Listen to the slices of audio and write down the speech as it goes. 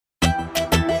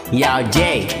Y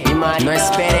Alldizy, Gimario, no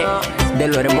espere de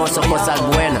lo hermoso cosas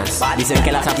buenas. Dicen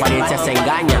que las apariencias se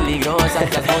engañan.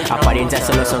 Apariencias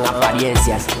solo son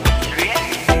apariencias.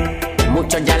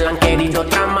 Muchos ya la han querido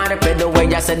tramar, pero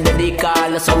ella se dedica a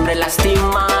los hombres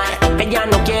lastimar. Ella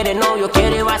no quiere novio,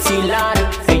 quiere vacilar.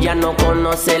 Ella no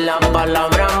conoce la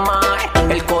palabra amar.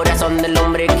 El corazón del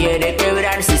hombre quiere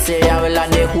quebrar. Si se habla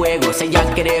de juegos, ella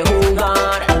quiere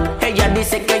jugar. Ella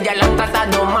dice que ella la han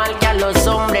tratado mal, que a los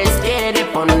hombres quiere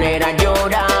poner a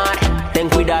llorar. Ten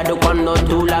cuidado cuando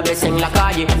tú la ves en la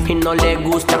calle y no le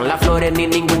gustan las flores ni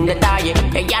ningún detalle.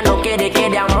 Ella no quiere que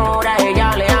de amor a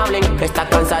ella le hablen. Está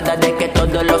cansada de que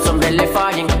todos los hombres le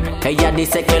fallen. Ella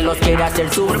dice que los quiere hacer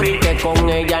sufrir, que con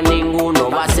ella ninguno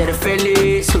va a ser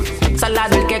feliz.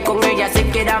 Salado el que con ella se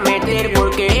quiera meter,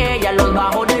 porque ella los va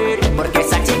a joder. Porque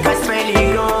esa chica es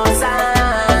peligrosa,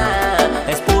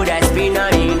 es pura espina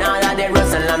y nada de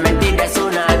rosa. En la mentira es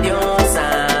una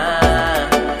diosa,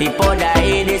 y por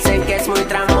ahí dicen que es muy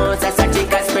tramosa. Esa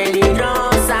chica es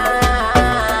peligrosa,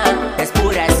 es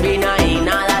pura espina y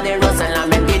nada de rosa. En la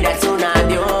mentira es una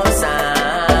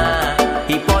diosa,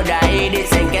 y por ahí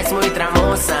dicen que es muy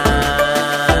tramosa.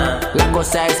 La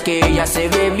cosa es que ella se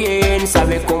ve bien,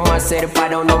 sabe cómo hacer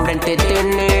para un hombre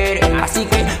entretener. Así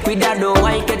que cuidado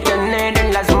hay que tener,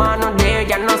 en las manos de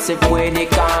ella no se puede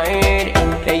caer.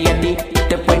 Ella a ti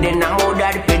te puede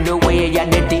enamorar, pero ella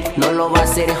de ti no lo va a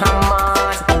hacer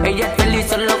jamás. Ella es feliz,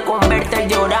 solo con verte a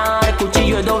llorar.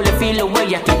 Cuchillo de doble filo,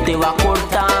 ella aquí te va a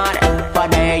cortar.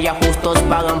 Para ella justos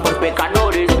pagan por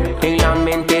pecadores. En la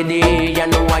mente de ella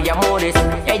no hay amores.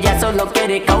 Ella solo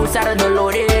quiere causar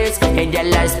dolores. Ella es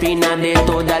la espina de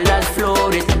todas las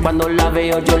flores. Cuando la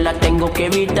veo yo la tengo que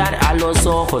evitar. A los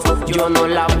ojos yo no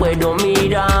la puedo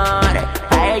mirar.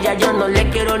 A ella yo no le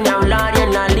quiero ni hablar. Y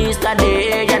en la lista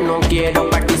de ella no quiero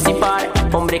participar.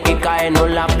 Hombre que cae no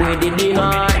la puede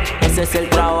dejar. Ese es el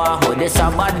trabajo de esa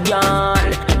bad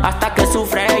girl. Hasta que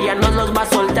sufra ella no los va a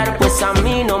soltar, pues a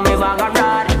mí no me va a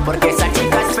agarrar. Porque esa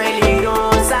chica es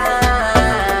peligrosa,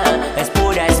 es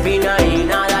pura espina y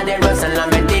nada de rosa. En la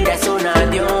mentira es una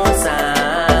diosa,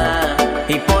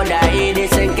 y por ahí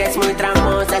dicen que es muy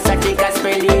tramosa. Esa chica es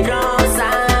peligrosa,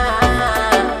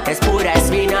 es pura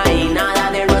espina y nada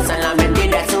de rosa. En la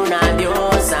mentira es una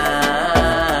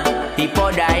diosa, y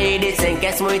por ahí dicen que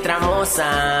es muy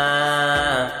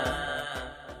tramosa.